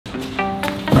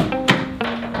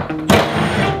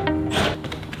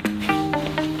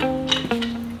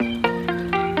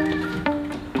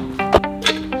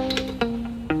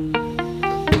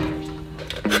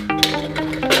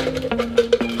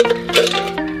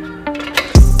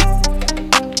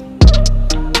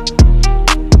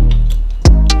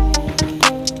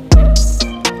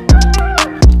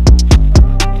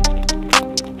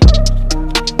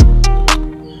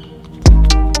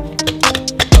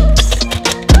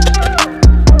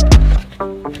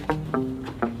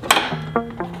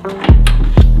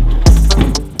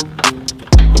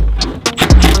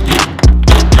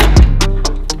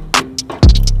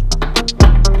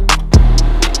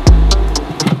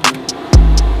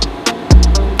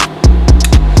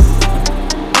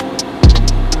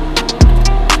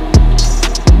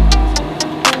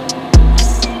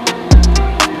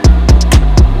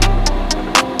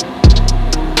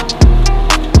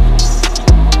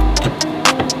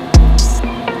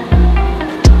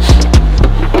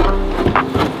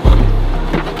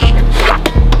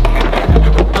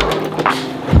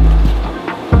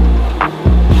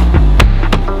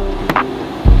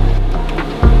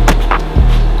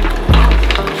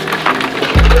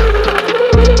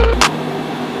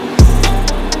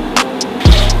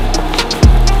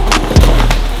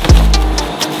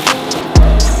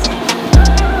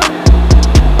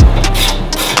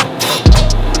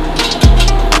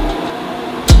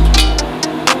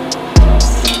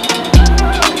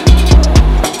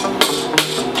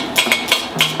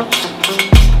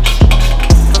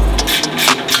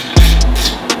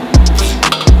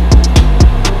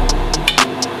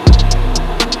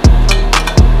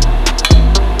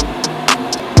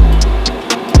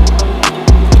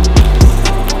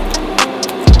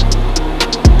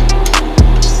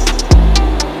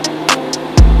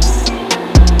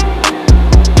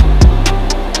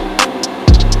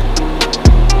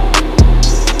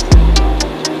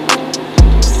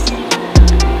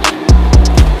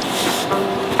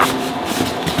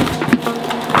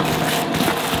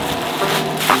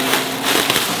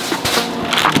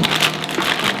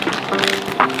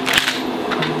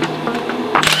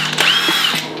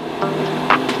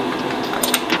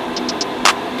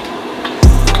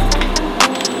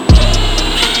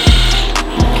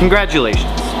Congratulations.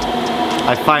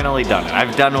 I've finally done it.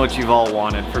 I've done what you've all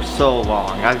wanted for so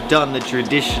long. I've done the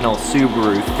traditional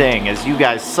Subaru thing, as you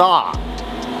guys saw.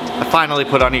 I finally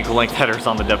put unequal length headers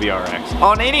on the WRX.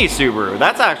 On any Subaru.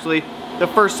 That's actually the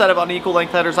first set of unequal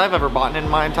length headers I've ever bought in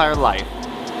my entire life.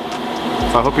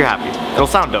 So I hope you're happy. It'll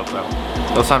sound dope though.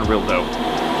 It'll sound real dope.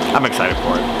 I'm excited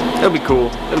for it. It'll be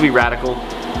cool. It'll be radical.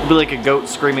 It'll be like a goat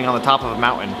screaming on the top of a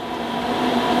mountain,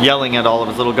 yelling at all of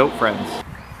his little goat friends.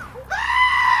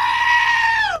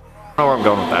 I don't know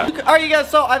where I'm going with that. Alright you guys,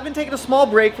 so I've been taking a small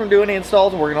break from doing the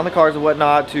installs and working on the cars and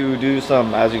whatnot to do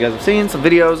some, as you guys have seen, some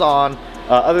videos on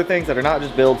other things that are not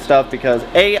just build stuff because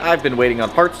A, I've been waiting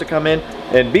on parts to come in,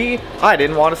 and B, I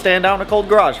didn't want to stand out in a cold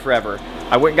garage forever.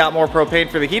 I went and got more propane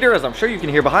for the heater, as I'm sure you can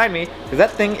hear behind me, because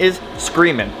that thing is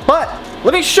screaming. But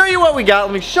let me show you what we got.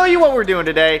 Let me show you what we're doing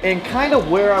today and kind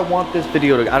of where I want this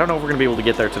video to go. I don't know if we're gonna be able to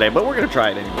get there today, but we're gonna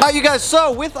try it anyway. All right, you guys,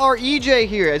 so with our EJ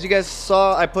here, as you guys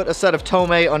saw, I put a set of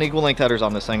Tomei unequal length headers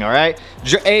on this thing, all right?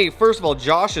 First of all,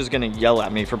 Josh is gonna yell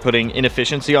at me for putting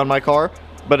inefficiency on my car,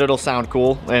 but it'll sound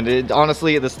cool. And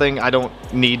honestly, this thing, I don't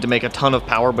need to make a ton of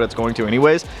power, but it's going to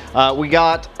anyways. We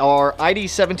got our ID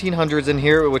 1700s in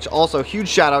here, which also huge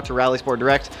shout out to Rallysport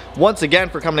Direct once again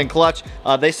for coming in clutch.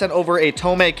 They sent over a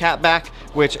Tomei catback,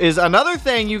 which is another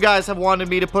thing you guys have wanted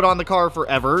me to put on the car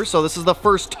forever. So this is the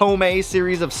first Tomei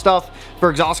series of stuff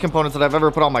for exhaust components that I've ever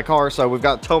put on my car. So we've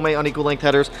got Tomei unequal length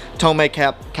headers, Tomei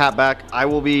catback. I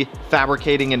will be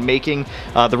fabricating and making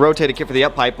the rotated kit for the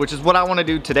up pipe, which is what I want to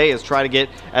do today, is try to get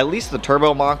at least the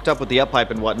turbo mocked up with the up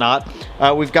pipe and whatnot.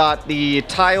 We've got the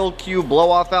tile Q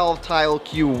blow-off valve, tile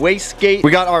Q wastegate.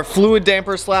 We got our fluid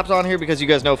damper slapped on here because you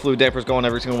guys know fluid dampers go on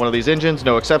every single one of these engines.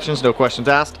 No exceptions, no questions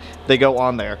asked. They go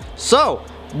on there. So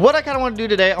what I kind of want to do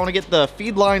today, I want to get the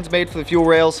feed lines made for the fuel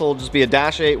rails, so it'll just be a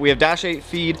 -8. We have -8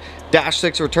 feed,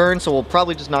 -6 return, so we'll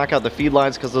probably just knock out the feed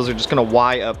lines because those are just going to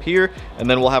Y up here, and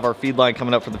then we'll have our feed line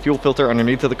coming up for the fuel filter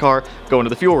underneath of the car, going to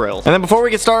the fuel rails. And then before we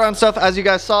get started on stuff, as you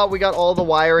guys saw, we got all the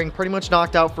wiring pretty much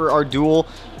knocked out for our dual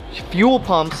fuel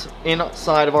pumps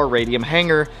inside of our radium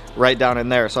hanger right down in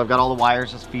there. So I've got all the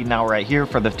wires just feeding out right here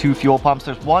for the 2 fuel pumps.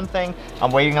 There's one thing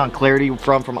I'm waiting on clarity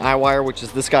from iWire, which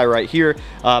is this guy right here.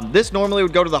 This normally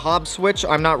would go to the Hobbs switch.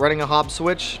 I'm not running a Hobbs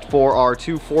switch for our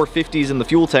 2 450s in the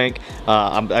fuel tank.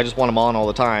 I just want them on all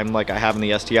the time like I have in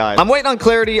the STIs. I'm waiting on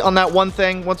clarity on that one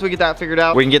thing. Once we get that figured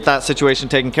out, we can get that situation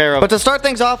taken care of. But to start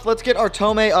things off, let's get our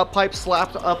Tomei up pipe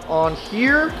slapped up on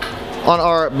here on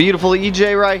our beautiful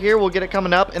EJ right here. We'll get it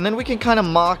coming up, and then we can kind of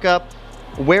mock up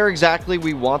where exactly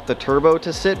we want the turbo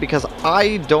to sit, because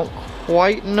I don't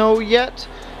quite know yet.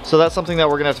 So that's something that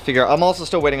we're gonna have to figure out. I'm also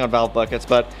still waiting on valve buckets,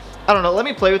 but I don't know. Let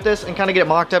me play with this and kind of get it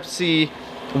mocked up to see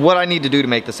what I need to do to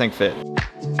make this thing fit.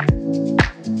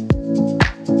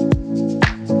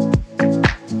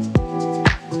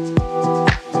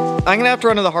 I'm gonna have to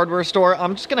run to the hardware store.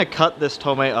 I'm just gonna cut this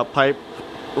Tomei up pipe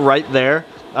right there,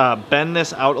 bend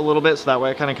this out a little bit so that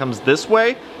way it kind of comes this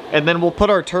way, and then we'll put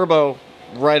our turbo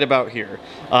right about here.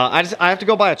 I have to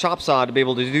go buy a chop saw to be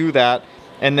able to do that,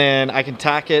 and then I can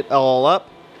tack it all up.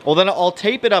 Well, then I'll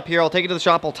tape it up here. I'll take it to the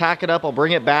shop, I'll tack it up, I'll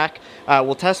bring it back.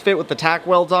 We'll test fit with the tack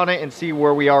welds on it and see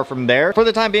where we are from there. For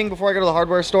the time being, before I go to the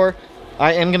hardware store,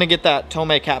 I am gonna get that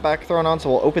Tomei catback thrown on, so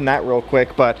we'll open that real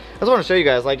quick. But I just want to show you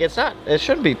guys, like, it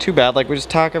shouldn't be too bad. Like, we just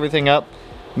tack everything up,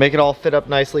 make it all fit up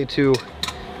nicely to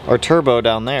our turbo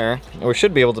down there. We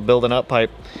should be able to build an up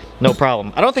pipe, no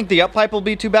problem. I don't think the up pipe will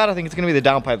be too bad. I think it's gonna be the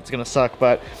down pipe that's gonna suck,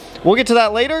 but we'll get to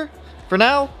that later. For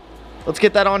now, let's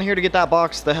get that on here to get that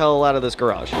box the hell out of this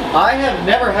garage. I have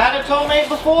never had a Tomei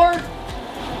before,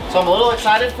 so I'm a little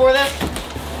excited for this.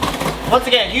 Once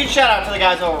again, huge shout out to the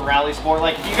guys over at Rallysport.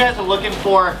 Like, if you guys are looking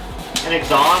for an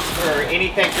exhaust or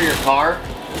anything for your car,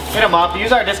 hit them up.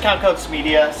 Use our discount code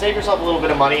Smeedia. Save yourself a little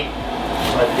bit of money.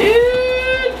 But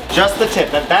dude, just the tip.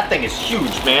 That thing is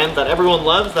huge, man. That everyone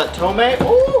loves, that Tomei.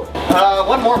 Ooh.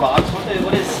 One more box. What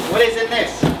is in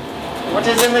this? What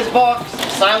is in this box?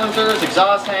 Silencers,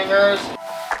 exhaust hangers.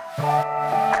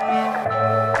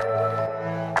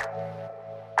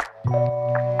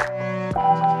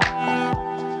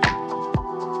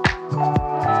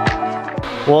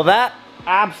 Well, that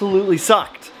absolutely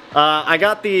sucked. I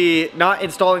got not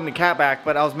installing the catback,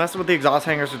 but I was messing with the exhaust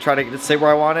hangers to try to get it to sit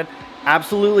where I wanted.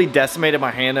 Absolutely decimated my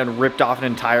hand and ripped off an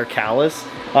entire callus.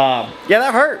 Yeah,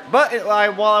 that hurt. But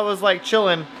while I was like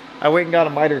chilling, I went and got a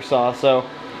miter saw. So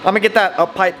I'm gonna get that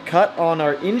up pipe cut on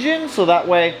our engine, so that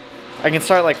way I can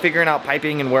start like figuring out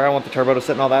piping and where I want the turbo to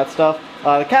sit and all that stuff.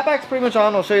 The catback's pretty much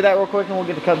on. I'll show you that real quick and we'll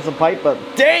get to cutting some pipe. But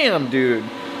damn, dude,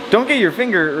 don't get your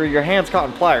finger or your hands caught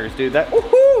in pliers, dude. That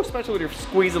woohoo! especially when you're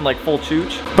squeezing like full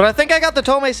chooch. But I think I got the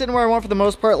Tomei sitting where I want for the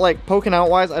most part, like poking out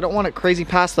wise. I don't want it crazy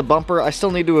past the bumper. I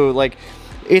still need to like,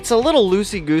 it's a little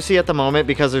loosey-goosey at the moment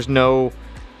because there's no,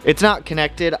 it's not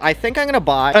connected. I think I'm gonna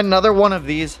buy another one of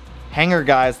these hanger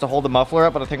guys to hold the muffler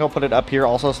up, but I think I'll put it up here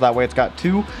also, so that way it's got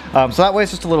two. So that way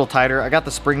it's just a little tighter. I got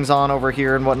the springs on over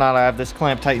here and whatnot. I have this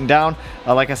clamp tightened down.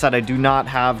 Like I said, I do not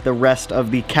have the rest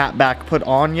of the cat back put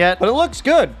on yet, but it looks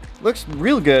good. Looks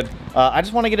real good. I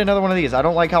just want to get another one of these. I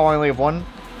don't like how I only have one.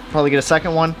 Probably get a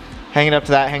second one, hang it up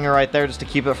to that hanger right there just to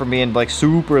keep it from being like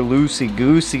super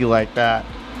loosey-goosey like that.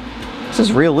 This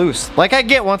is real loose. Like I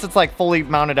get once it's like fully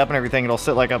mounted up and everything, it'll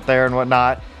sit like up there and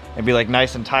whatnot and be like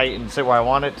nice and tight and sit where I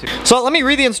want it to. So let me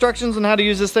read the instructions on how to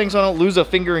use this thing so I don't lose a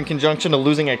finger in conjunction to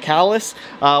losing a callus.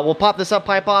 We'll pop this up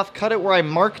pipe off, cut it where I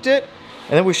marked it,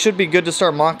 and then we should be good to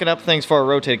start mocking up things for our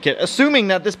rotated kit, assuming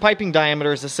that this piping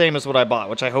diameter is the same as what I bought,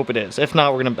 which I hope it is. If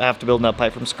not, we're gonna have to build an up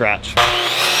pipe from scratch.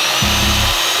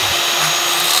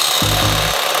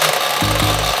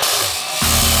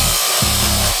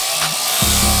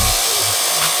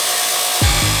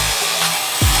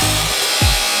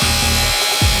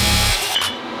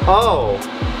 Oh,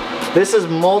 this is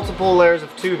multiple layers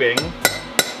of tubing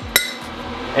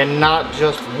and not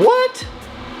just, what?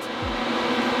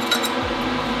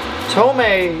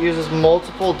 Tomei uses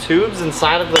multiple tubes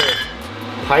inside of the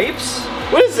pipes?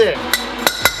 What is it?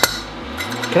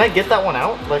 Can I get that one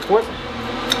out? Like what?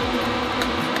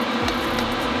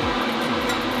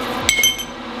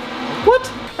 What?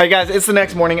 Alright guys, it's the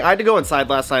next morning. I had to go inside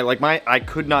last night. Like I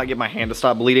could not get my hand to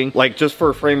stop bleeding. Like just for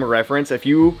a frame of reference, if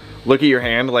you look at your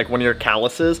hand, like one of your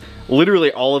calluses,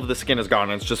 literally all of the skin is gone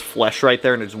and it's just flesh right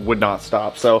there and it just would not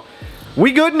stop. So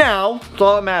we good now, that's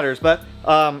all that matters. But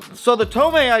so the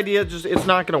Tomei idea, just it's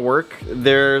not gonna work.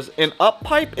 There's an up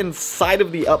pipe inside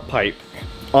of the up pipe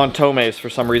on Tomeis for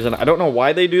some reason. I don't know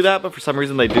why they do that, but for some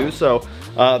reason they do. So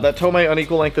that Tomei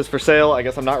unequal length is for sale. I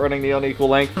guess I'm not running the unequal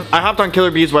length. I hopped on Killer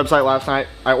Bee's website last night.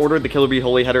 I ordered the Killer Bee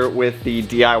Holy Header with the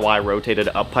DIY rotated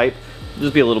up pipe.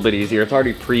 Just be a little bit easier. It's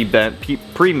already pre-bent,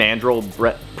 pre-mandrel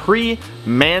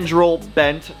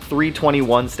bent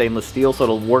 321 stainless steel, so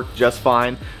it'll work just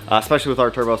fine, especially with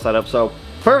our turbo setup. So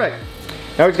perfect.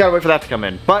 Now we just gotta wait for that to come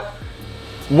in. But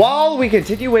while we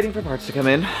continue waiting for parts to come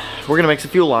in, we're gonna make some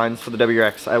fuel lines for the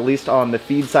WRX, at least on the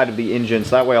feed side of the engine,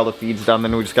 so that way all the feed's done.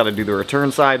 Then we just gotta do the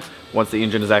return side once the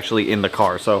engine is actually in the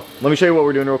car. So let me show you what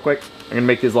we're doing real quick. I'm gonna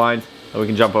make these lines, and we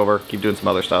can jump over, keep doing some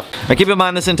other stuff. Now keep in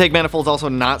mind this intake manifold's also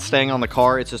not staying on the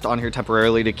car. It's just on here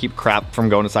temporarily to keep crap from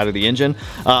going inside of the engine.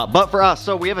 But for us,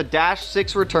 so we have a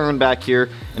 -6 return back here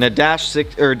and a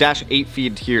 -8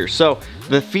 feed here. So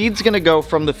the feed's gonna go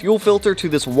from the fuel filter to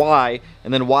this Y,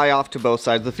 and then Y off to both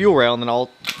sides of the fuel rail, and then I'll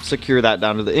secure that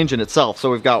down to the engine itself. So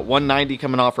we've got 190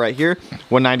 coming off right here,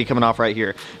 190 coming off right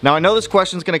here. Now I know this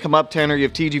question's gonna come up, Tanner, you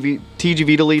have TGV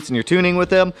deletes and you're tuning with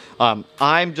them.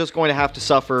 I'm just going to have to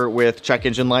suffer with check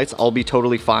engine lights. I'll be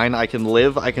totally fine. I can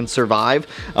live, I can survive.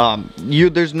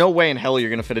 There's no way in hell you're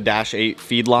gonna fit a -8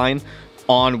 feed line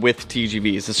on with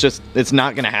TGVs. It's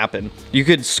not gonna happen. You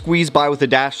could squeeze by with a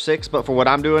 -6, but for what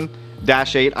I'm doing,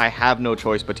 -8, I have no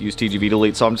choice but to use TGV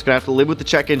delete. So I'm just gonna have to live with the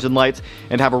check engine lights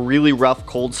and have a really rough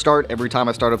cold start every time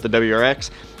I start up the WRX.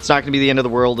 It's not gonna be the end of the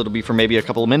world. It'll be for maybe a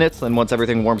couple of minutes. Then once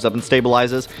everything warms up and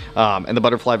stabilizes, and the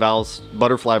butterfly valves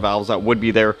that would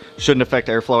be there shouldn't affect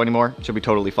airflow anymore. It should be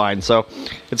totally fine. So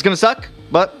it's gonna suck,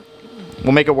 but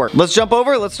we'll make it work. Let's jump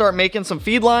over. Let's start making some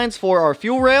feed lines for our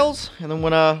fuel rails, and then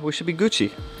when we should be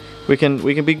Gucci. We can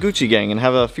be Gucci gang and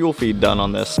have a fuel feed done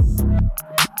on this.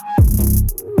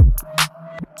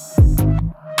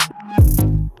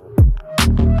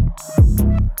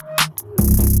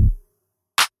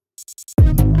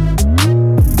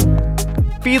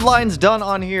 Feed line's done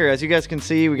on here. As you guys can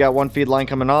see, we got one feed line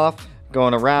coming off,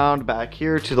 going around back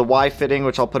here to the Y fitting,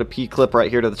 which I'll put a P clip right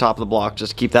here to the top of the block,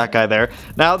 just to keep that guy there.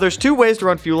 Now, there's two ways to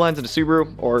run fuel lines in a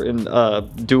Subaru or in a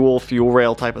dual fuel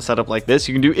rail type of setup like this.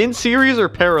 You can do in series or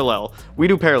parallel. We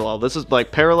do parallel. This is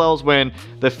like parallels when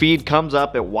the feed comes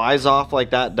up, it Ys off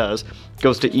like that does,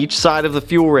 goes to each side of the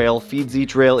fuel rail, feeds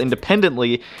each rail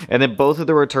independently, and then both of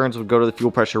the returns would go to the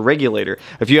fuel pressure regulator.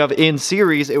 If you have in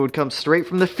series, it would come straight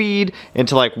from the feed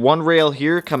into like one rail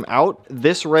here, come out.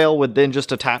 This rail would then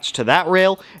just attach to that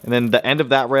rail, and then the end of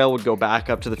that rail would go back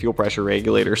up to the fuel pressure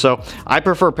regulator. So I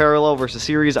prefer parallel versus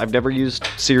series. I've never used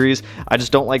series. I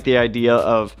just don't like the idea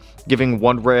of giving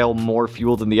one rail more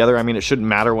fuel than the other. I mean, it shouldn't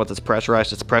matter once it's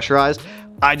pressurized.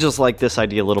 I just like this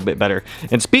idea a little bit better.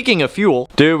 And speaking of fuel,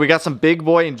 dude, we got some big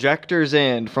boy injectors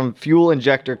in from Fuel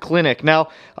Injector Clinic. Now,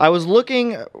 I was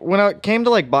looking, when it came to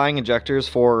like buying injectors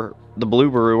for the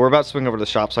Subaru. We're about to swing over to the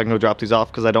shop so I can go drop these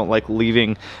off because I don't like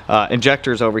leaving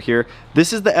injectors over here.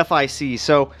 This is the FIC.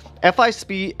 So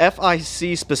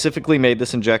FIC specifically made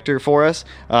this injector for us.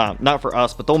 Not for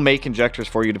us, but they'll make injectors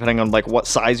for you depending on like what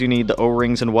size you need, the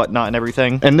O-rings and whatnot and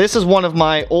everything. And this is one of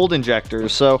my old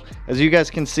injectors. So as you guys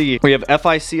can see, we have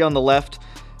FIC on the left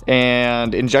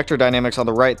and injector dynamics on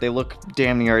the right. They look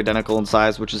damn near identical in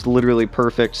size, which is literally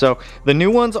perfect. So the new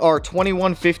ones are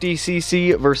 2150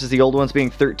 cc versus the old ones being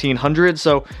 1300.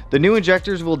 So the new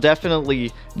injectors will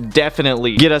definitely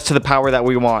get us to the power that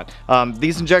we want.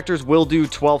 These injectors will do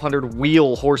 1200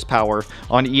 wheel horsepower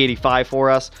on E85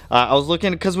 for us. I was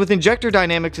looking because with injector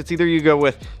dynamics, it's either you go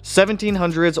with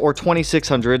 1700s or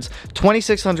 2600s.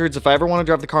 2600s, if I ever want to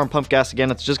drive the car and pump gas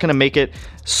again, it's just going to make it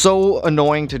so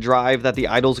annoying to drive that the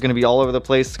idle is going to be all over the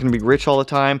place. It's going to be rich all the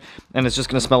time, and it's just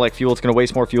going to smell like fuel. It's going to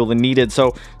waste more fuel than needed.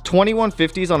 So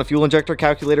 2150s on a fuel injector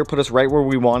calculator put us right where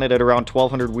we wanted at around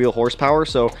 1200 wheel horsepower.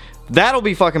 So that'll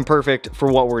be fucking perfect for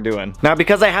what we're doing. Now,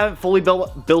 because I haven't fully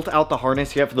built out the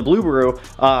harness yet for the Subaru,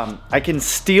 I can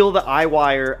steal the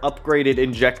iWire upgraded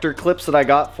injector clips that I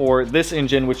got for this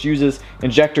engine, which uses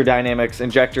injector dynamics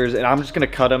injectors, and I'm just going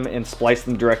to cut them and splice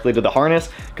them directly to the harness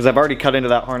because I've already cut into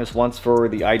that harness once for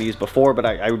the IDs before, but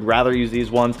I would rather use these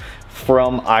ones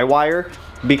from iWire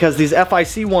because these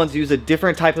FIC ones use a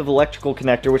different type of electrical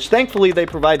connector, which thankfully they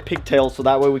provide pigtails, so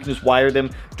that way we can just wire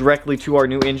them directly to our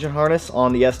new engine harness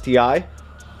on the STI.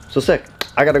 So sick.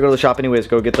 I gotta go to the shop anyways,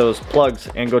 go get those plugs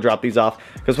and go drop these off,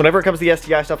 because whenever it comes to the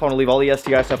STI stuff, I want to leave all the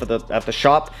STI stuff at the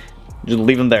shop, just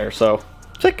leave them there. So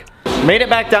sick. Made it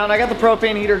back down. I got the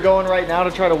propane heater going right now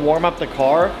to try to warm up the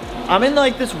car. I'm in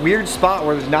like this weird spot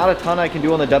where there's not a ton I can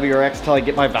do on the WRX until I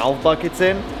get my valve buckets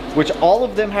in, which all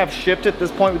of them have shipped at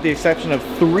this point with the exception of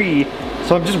 3.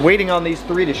 So I'm just waiting on these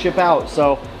 3 to ship out.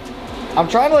 So I'm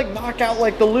trying to like knock out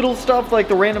like the little stuff, like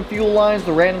the random fuel lines,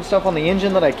 the random stuff on the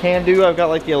engine that I can do. I've got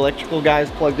like the electrical guys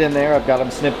plugged in there. I've got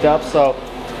them snipped up. So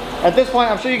at this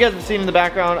point, I'm sure you guys have seen in the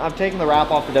background, I'm taking the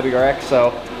wrap off the WRX. So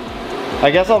I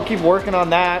guess I'll keep working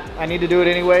on that. I need to do it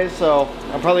anyways, so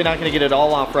I'm probably not gonna get it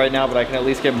all off right now, but I can at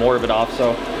least get more of it off.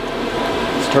 So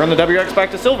let's turn the WRX back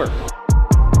to silver.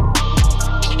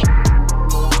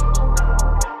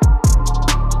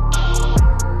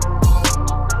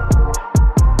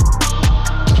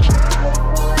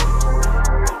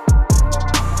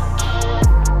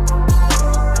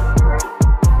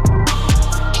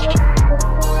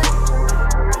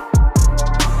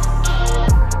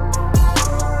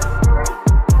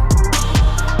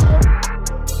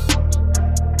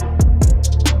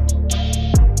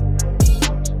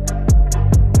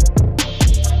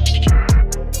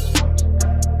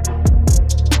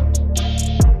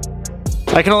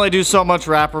 I can only do so much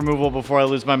wrap removal before I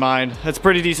lose my mind. It's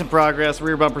pretty decent progress.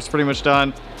 Rear bumper's pretty much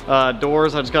done.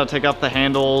 Doors, I just gotta take off the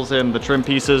handles and the trim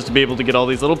pieces to be able to get all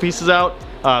these little pieces out.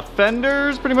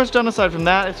 Fenders, pretty much done aside from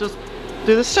that. It's just,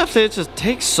 dude, this stuff, it just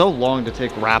takes so long to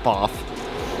take wrap off.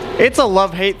 It's a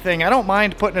love-hate thing. I don't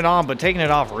mind putting it on, but taking it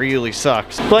off really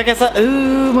sucks. But like I said,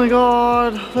 oh my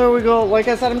God, there we go. Like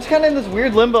I said, I'm just kind of in this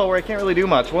weird limbo where I can't really do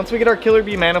much. Once we get our Killer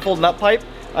Bee manifold nut pipe,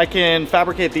 I can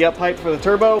fabricate the up pipe for the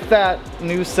turbo. That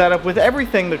new setup with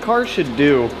everything, the car should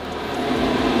do,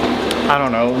 I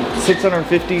don't know,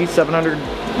 650,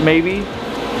 700 maybe.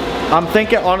 I'm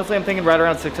thinking, honestly, I'm thinking right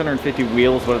around 650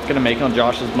 wheels, what it's gonna make on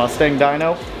Josh's Mustang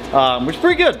dyno, which is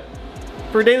pretty good.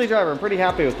 For a daily driver, I'm pretty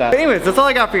happy with that. But anyways, that's all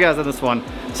I got for you guys on this one.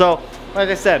 So, like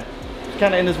I said,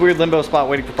 kind of in this weird limbo spot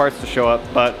waiting for parts to show up.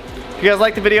 But if you guys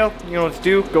like the video, you know what to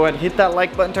do. Go ahead and hit that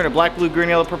like button, turn it black, blue, green,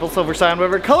 yellow, purple, silver, cyan,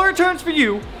 whatever color it turns for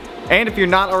you. And if you're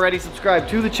not already subscribed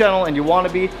to the channel and you want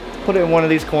to be, put it in one of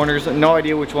these corners. No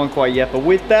idea which one quite yet, but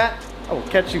with that, I will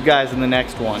catch you guys in the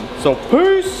next one. So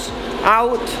peace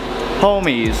out,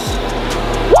 homies.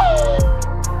 Woo!